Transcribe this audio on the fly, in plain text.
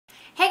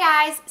Hey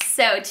guys,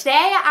 so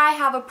today I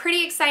have a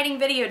pretty exciting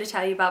video to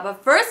tell you about,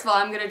 but first of all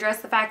I'm going to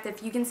address the fact that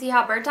if you can see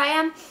how burnt I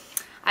am,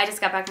 I just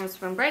got back from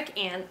spring break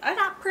and I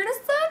got pretty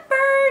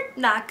sunburned.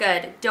 Not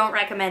good. Don't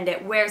recommend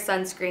it. Wear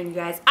sunscreen, you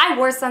guys. I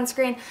wore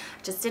sunscreen,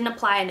 just didn't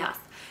apply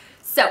enough.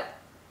 So,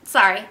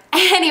 sorry.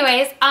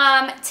 Anyways,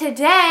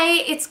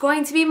 today it's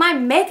going to be my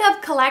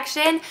makeup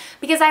collection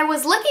because I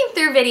was looking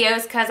through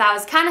videos because I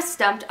was kind of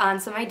stumped on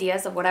some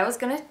ideas of what I was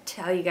going to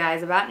tell you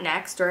guys about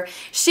next or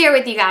share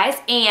with you guys,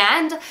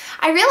 and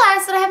I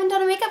realized that I haven't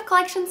done a makeup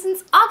collection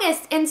since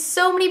August, and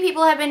so many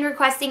people have been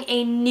requesting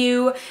a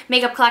new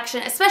makeup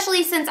collection,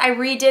 especially since I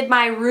redid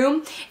my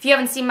room. If you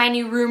haven't seen my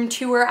new room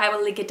tour, I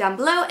will link it down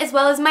below, as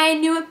well as my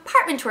new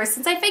apartment tour.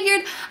 Since I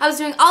figured I was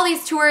doing all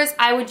these tours,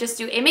 I would just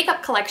do a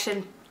makeup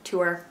collection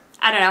tour.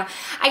 I don't know,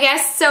 I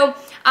guess. So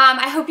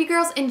I hope you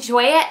girls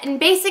enjoy it, and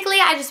basically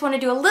I just want to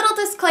do a little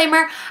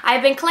disclaimer.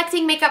 I've been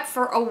collecting makeup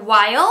for a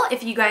while.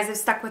 If you guys have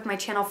stuck with my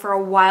channel for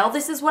a while,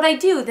 this is what I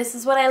do. This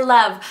is what I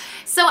love.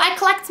 So I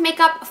collect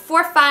makeup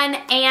for fun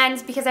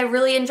and because I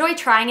really enjoy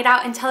trying it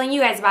out and telling you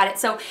guys about it.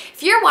 So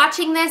if you're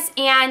watching this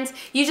and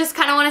you just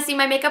kind of want to see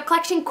my makeup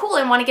collection, cool,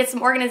 and want to get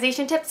some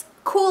organization tips,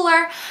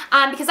 cooler,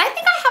 because I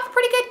think I have a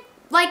pretty good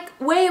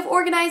way of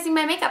organizing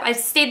my makeup. I've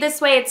stayed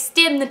this way. It's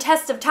stood the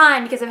test of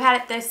time because I've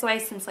had it this way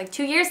since like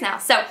 2 years now.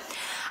 So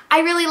I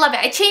really love it.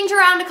 I change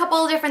around a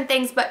couple of different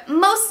things, but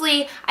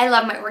mostly I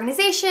love my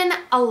organization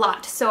a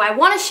lot. So I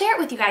want to share it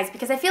with you guys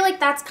because I feel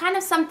like that's kind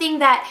of something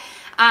that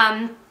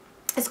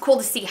is cool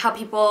to see how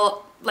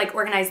people like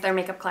organize their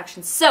makeup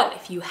collections. So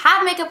if you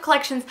have makeup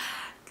collections,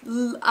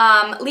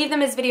 leave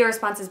them as video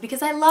responses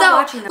because I love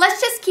watching them. Let's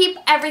just keep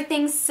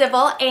everything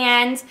civil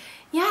and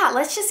yeah,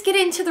 let's just get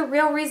into the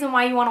real reason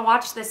why you want to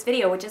watch this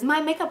video, which is my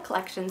makeup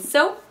collection.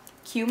 So,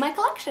 cue my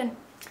collection.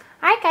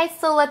 Alright guys,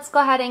 so let's go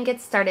ahead and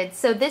get started.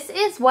 So this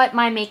is what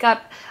my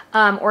makeup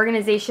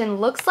organization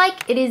looks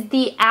like. It is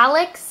the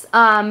Alex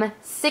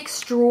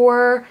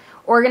 6-drawer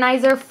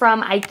organizer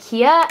from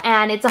IKEA,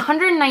 and it's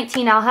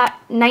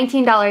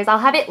 $119. I'll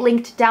have it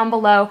linked down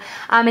below.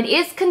 It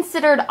is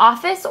considered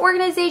office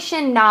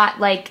organization, not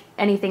like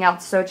anything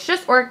else, so it's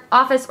just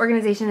office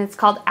organization. It's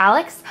called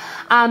Alex.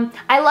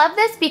 I love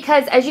this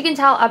because, as you can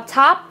tell, up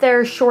top there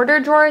are shorter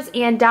drawers,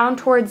 and down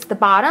towards the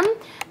bottom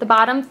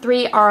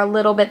three are a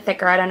little bit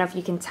thicker. I don't know if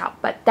you can tell,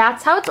 but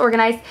that's how it's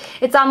organized.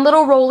 It's on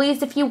little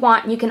rollies if you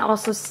want. You can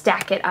also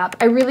stack it up.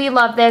 I really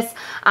love this.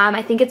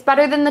 I think it's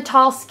better than the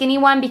tall, skinny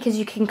one because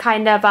you can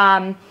kind of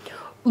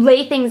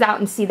lay things out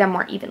and see them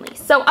more evenly.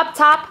 So up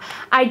top,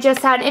 I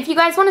just had, if you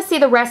guys want to see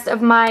the rest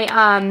of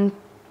my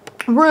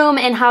room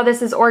and how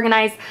this is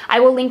organized, I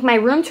will link my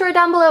room tour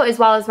down below as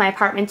well as my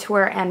apartment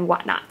tour and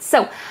whatnot.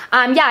 So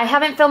yeah, I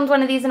haven't filmed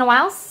one of these in a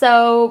while,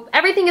 so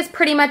everything is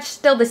pretty much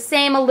still the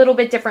same, a little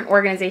bit different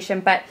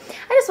organization, but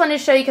I just wanted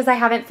to show you because I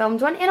haven't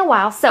filmed one in a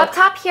while. So up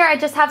top here, I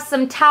just have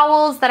some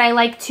towels that I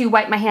like to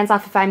wipe my hands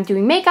off if I'm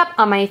doing makeup.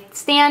 On my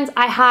stand,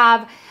 I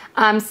have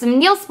some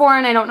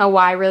Neosporin, I don't know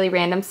why, really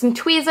random, some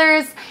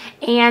tweezers,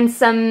 and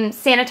some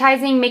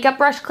sanitizing makeup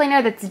brush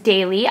cleaner that's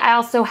daily. I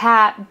also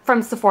have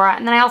from Sephora,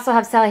 and then I also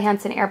have Sally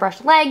Hansen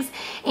airbrush legs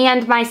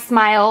and my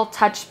Smile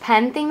touch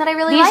pen thing that I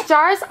really like. These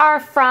jars are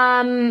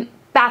from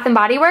Bath &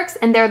 Body Works,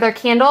 and they're their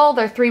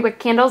 3-wick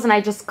candles, and I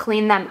just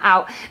clean them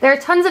out. There are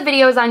tons of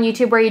videos on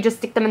YouTube where you just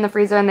stick them in the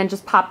freezer and then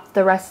just pop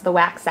the rest of the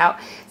wax out.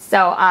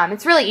 So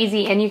it's really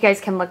easy, and you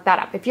guys can look that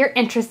up if you're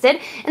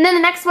interested. And then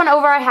the next one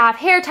over, I have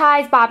hair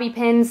ties, bobby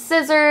pins,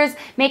 scissors,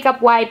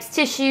 makeup wipes,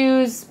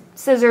 tissues,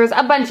 scissors,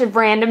 a bunch of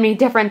randomly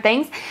different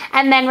things.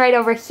 And then right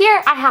over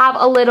here, I have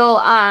a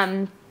little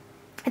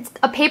it's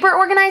a paper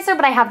organizer,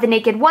 but I have the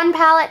Naked 1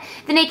 palette,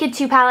 the Naked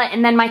 2 palette,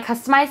 and then my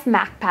customized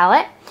MAC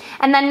palette.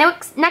 And then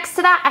next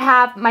to that, I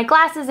have my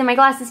glasses and my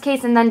glasses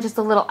case, and then just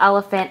a little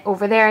elephant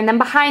over there. And then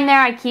behind there,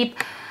 I keep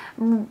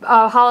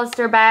a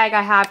Hollister bag.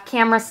 I have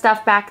camera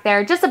stuff back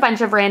there, just a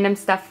bunch of random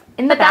stuff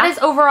in the back. That is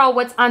overall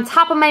what's on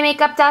top of my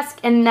makeup desk,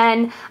 and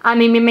then my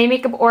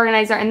makeup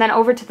organizer, and then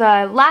over to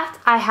the left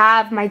I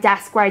have my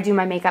desk where I do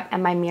my makeup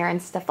and my mirror and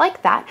stuff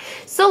like that.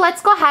 So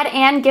let's go ahead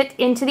and get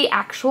into the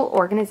actual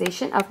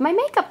organization of my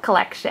makeup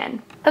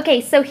collection.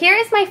 Okay, so here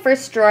is my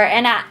first drawer,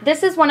 and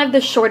this is one of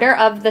the shorter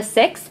of the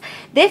 6.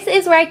 This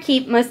is where I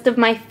keep most of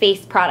my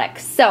face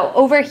products. So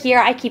over here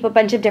I keep a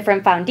bunch of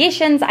different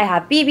foundations. I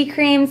have BB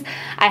creams,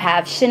 I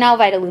have Chanel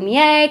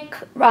Vitalumiere,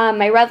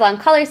 my Revlon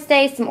Color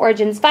Stay, some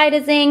Origins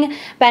Vitazing,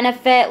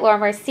 Benefit, Laura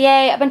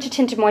Mercier, a bunch of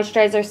tinted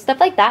moisturizers, stuff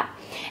like that.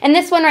 And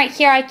this one right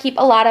here, I keep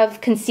a lot of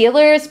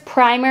concealers,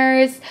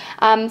 primers,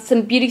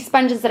 some beauty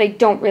sponges that I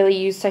don't really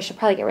use, so I should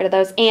probably get rid of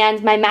those,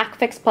 and my MAC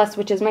Fix Plus,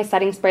 which is my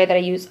setting spray that I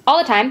use all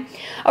the time.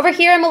 Over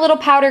here, I'm a little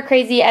powder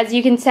crazy, as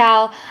you can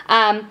tell.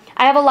 I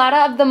have a lot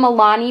of the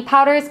Milani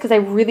powders because I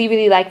really,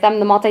 really like them,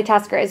 the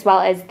Multitasker as well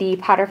as the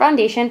powder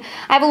foundation.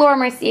 I have a Laura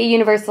Mercier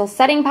Universal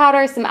Setting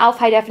Powder, some e.l.f.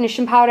 High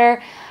Definition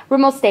Powder,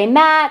 Rimmel Stay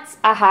Matte,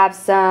 I have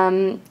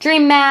some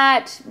Dream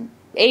Matte,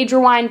 Age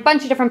Rewind,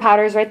 bunch of different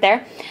powders right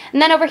there.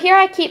 And then over here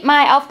I keep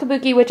my e.l.f.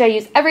 Kabuki, which I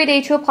use every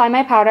day to apply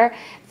my powder,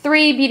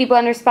 3 Beauty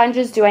Blender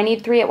sponges. Do I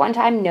need 3 at one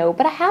time? No,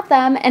 but I have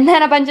them. And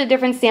then a bunch of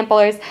different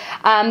samplers.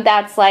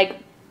 That's like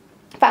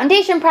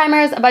foundation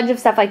primers, a bunch of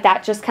stuff like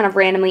that, just kind of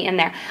randomly in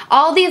there.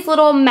 All these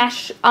little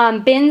mesh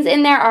bins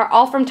in there are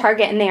all from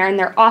Target, and they are in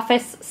their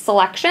office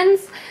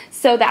selections.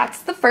 So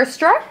that's the first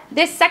drawer.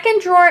 This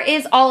second drawer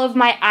is all of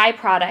my eye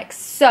products.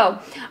 So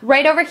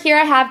right over here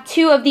I have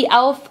 2 of the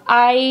e.l.f.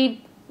 eye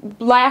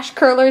lash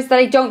curlers that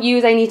I don't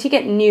use. I need to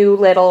get new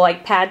little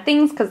like pad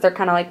things because they're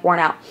kind of like worn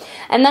out.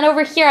 And then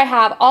over here I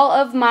have all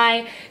of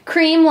my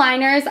cream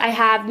liners. I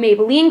have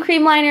Maybelline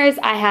cream liners.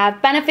 I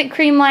have Benefit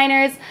cream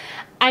liners.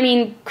 I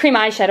mean cream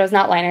eyeshadows,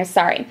 not liners,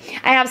 sorry.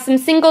 I have some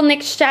single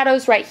NYX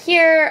shadows right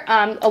here,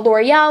 a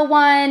L'Oreal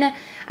one.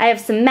 I have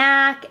some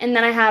MAC, and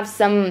then I have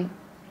some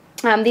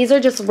these are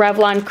just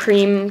Revlon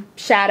cream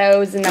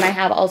shadows, and then I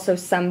have also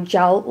some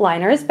gel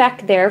liners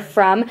back there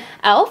from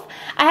e.l.f.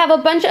 I have a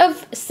bunch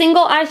of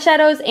single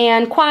eyeshadows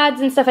and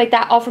quads and stuff like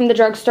that, all from the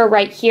drugstore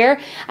right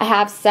here. I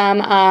have some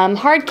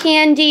hard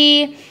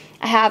candy,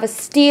 I have a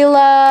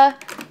Stila,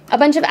 a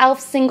bunch of e.l.f.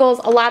 singles,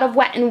 a lot of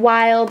Wet n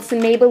Wild,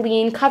 some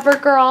Maybelline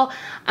CoverGirl,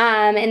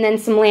 and then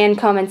some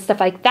Lancome and stuff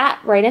like that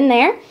right in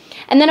there.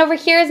 And then over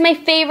here is my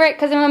favorite,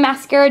 because I'm a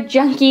mascara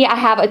junkie. I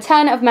have a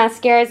ton of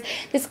mascaras.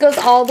 This goes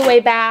all the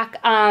way back.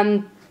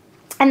 And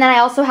then I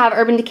also have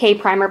Urban Decay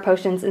primer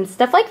potions and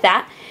stuff like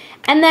that.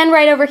 And then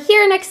right over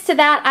here next to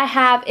that, I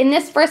have, in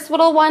this first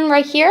little one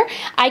right here,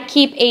 I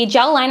keep a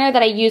gel liner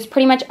that I use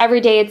pretty much every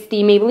day. It's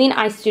the Maybelline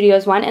Eye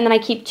Studios one. And then I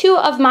keep 2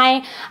 of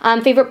my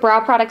favorite brow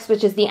products,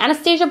 which is the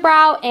Anastasia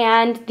Brow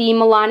and the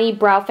Milani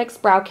Brow Fix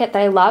Brow Kit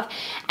that I love.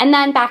 And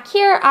then back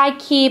here, I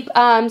keep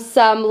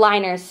some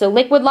liners. So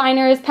liquid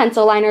liners,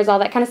 pencil liners, all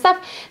that kind of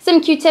stuff.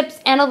 Some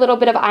Q-tips, and a little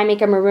bit of eye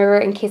makeup remover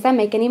in case I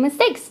make any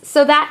mistakes.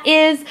 So that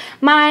is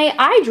my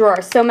eye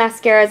drawer. So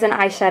mascaras and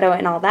eyeshadow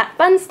and all that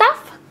fun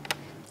stuff.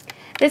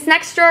 This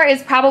next drawer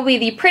is probably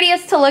the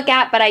prettiest to look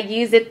at, but I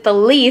use it the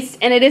least,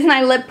 and it is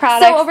my lip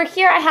products. So over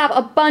here I have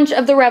a bunch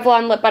of the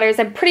Revlon lip butters.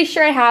 I'm pretty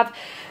sure I have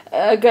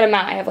a good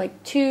amount. I have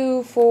like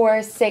 2,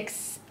 4,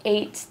 6,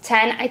 8,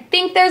 10. I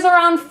think there's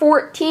around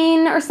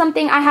 14 or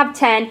something. I have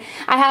 10.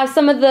 I have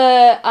some of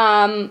the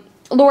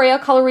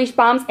L'Oreal Color Reach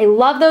Bombs. I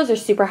love those. They're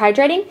super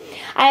hydrating.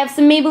 I have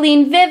some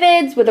Maybelline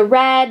Vivids with a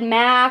red,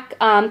 MAC,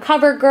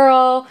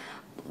 CoverGirl,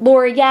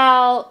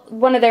 L'Oreal,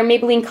 one of their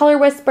Maybelline Color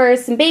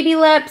Whispers, some baby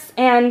lips,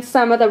 and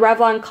some of the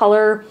Revlon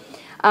Color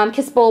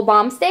Kissable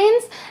Balm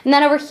Stains. And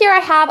then over here I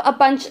have a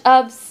bunch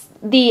of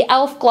the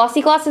e.l.f.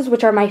 Glossy Glosses,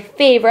 which are my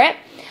favorite.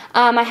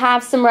 I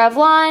have some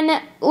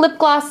Revlon lip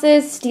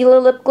glosses,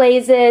 Stila lip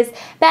glazes,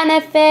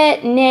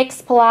 Benefit,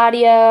 NYX,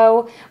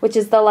 Palladio, which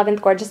is the 11th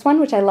Gorgeous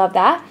one, which I love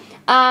that.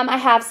 I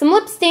have some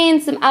lip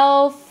stains, some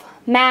e.l.f.,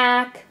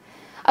 MAC,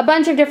 a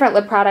bunch of different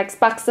lip products,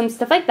 Buxom,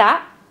 stuff like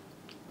that.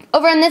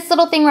 Over in this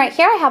little thing right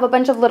here, I have a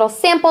bunch of little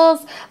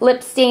samples,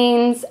 lip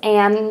stains,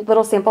 and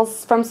little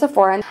samples from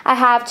Sephora. I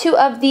have 2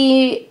 of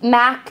the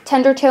MAC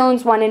Tender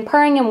Tones, one in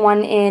Purring and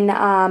one in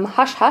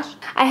Hush Hush.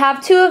 I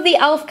have 2 of the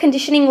e.l.f.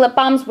 Conditioning Lip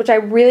Balms, which I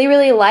really,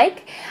 really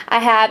like. I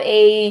have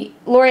a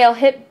L'Oreal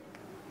Hip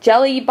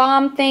Jelly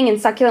Balm thing in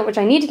Succulent, which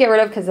I need to get rid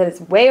of because it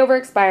is way over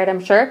expired,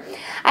 I'm sure.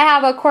 I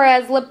have a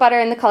Korres lip butter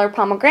in the color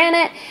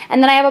Pomegranate,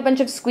 and then I have a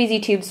bunch of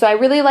squeezy tubes. So I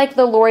really like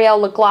the L'Oreal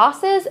lip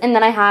glosses, and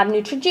then I have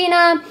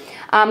Neutrogena,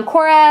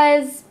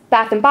 Korres,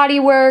 Bath & Body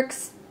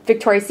Works,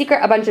 Victoria's Secret,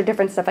 a bunch of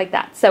different stuff like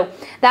that. So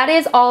that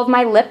is all of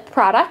my lip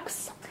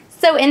products.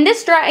 So in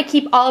this drawer, I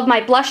keep all of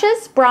my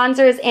blushes,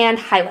 bronzers, and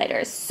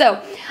highlighters.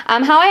 So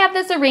how I have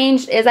this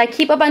arranged is I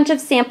keep a bunch of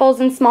samples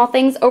and small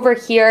things over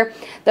here.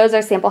 Those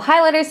are sample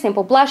highlighters,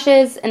 sample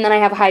blushes, and then I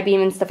have high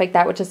beam and stuff like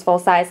that, which is full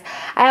size.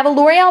 I have a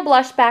L'Oreal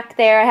blush back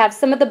there. I have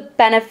some of the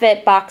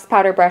Benefit box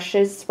powder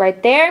brushes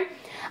right there.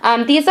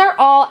 These are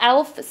all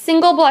e.l.f.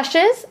 single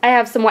blushes. I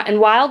have some Wet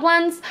n Wild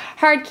ones,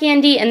 Hard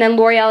Candy, and then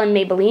L'Oreal and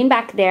Maybelline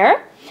back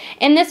there.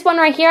 In this one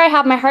right here, I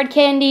have my Hard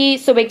Candy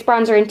So Baked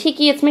Bronzer in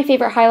Tiki. It's my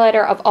favorite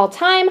highlighter of all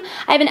time.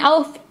 I have an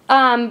e.l.f.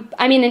 an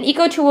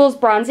EcoTools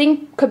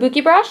bronzing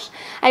kabuki brush.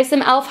 I have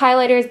some e.l.f.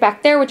 highlighters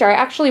back there, which are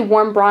actually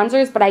warm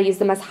bronzers, but I use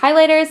them as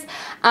highlighters.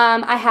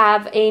 I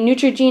have a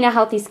Neutrogena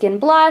Healthy Skin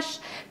blush,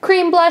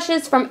 cream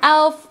blushes from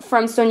e.l.f.,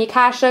 from Sonia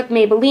Kashuk,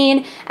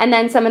 Maybelline, and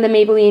then some of the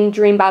Maybelline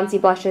Dream Bouncy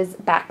blushes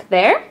back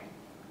there.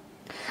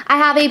 I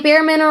have a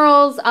Bare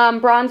Minerals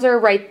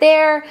bronzer right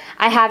there.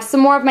 I have some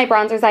more of my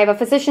bronzers. I have a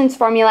Physicians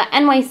Formula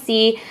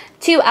NYC,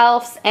 2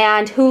 e.l.f.'s,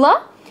 and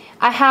Hoola.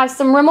 I have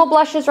some Rimmel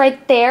blushes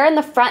right there in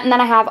the front, and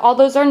then I have all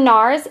those are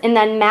NARS, and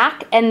then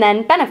MAC, and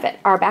then Benefit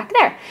are back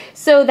there.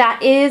 So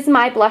that is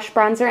my blush,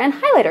 bronzer, and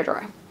highlighter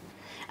drawer.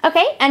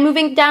 Okay, and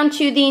moving down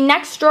to the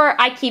next drawer,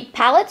 I keep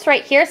palettes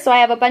right here. So I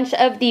have a bunch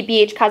of the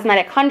BH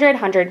Cosmetic 100,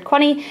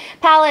 120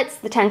 palettes,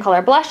 the 10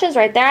 color blushes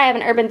right there. I have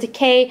an Urban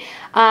Decay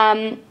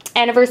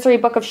Anniversary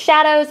Book of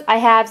Shadows. I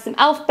have some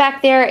e.l.f.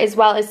 back there, as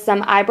well as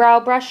some eyebrow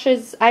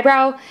brushes,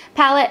 eyebrow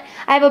palette.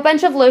 I have a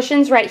bunch of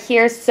lotions right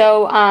here,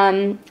 so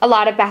a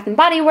lot of Bath &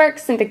 Body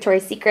Works and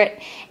Victoria's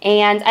Secret,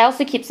 and I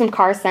also keep some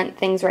car scent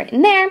things right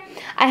in there.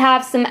 I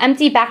have some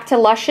empty Back to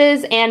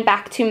Lushes and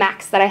Back to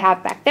Macs that I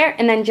have back there,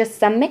 and then just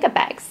some makeup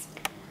bags.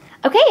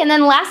 Okay, and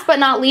then last but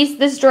not least,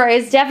 this drawer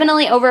is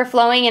definitely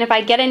overflowing, and if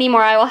I get any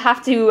more, I will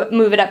have to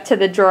move it up to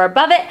the drawer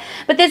above it.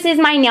 But this is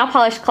my nail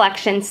polish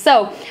collection.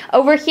 So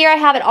over here, I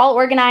have it all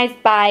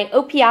organized by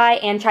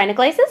OPI and China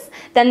Glazes.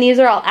 Then these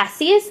are all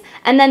Esse's,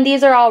 and then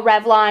these are all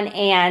Revlon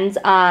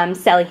and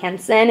Sally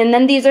Hansen, and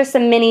then these are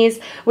some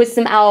minis with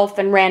some e.l.f.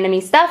 and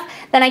randomy stuff.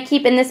 Then I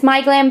keep in this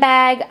My Glam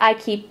bag, I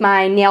keep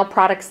my nail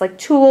products like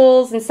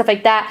tools and stuff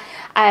like that.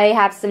 I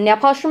have some nail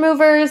polish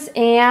removers,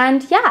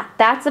 and yeah,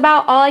 that's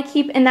about all I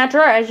keep in that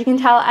drawer. As you can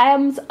tell, I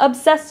am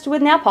obsessed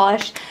with nail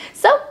polish.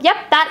 So, yep,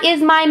 that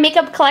is my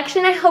makeup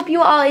collection. I hope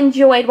you all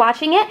enjoyed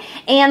watching it,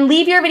 and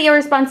leave your video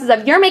responses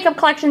of your makeup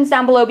collections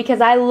down below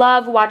because I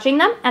love watching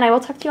them, and I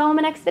will talk to you all in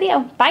my next video.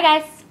 Bye,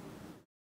 guys!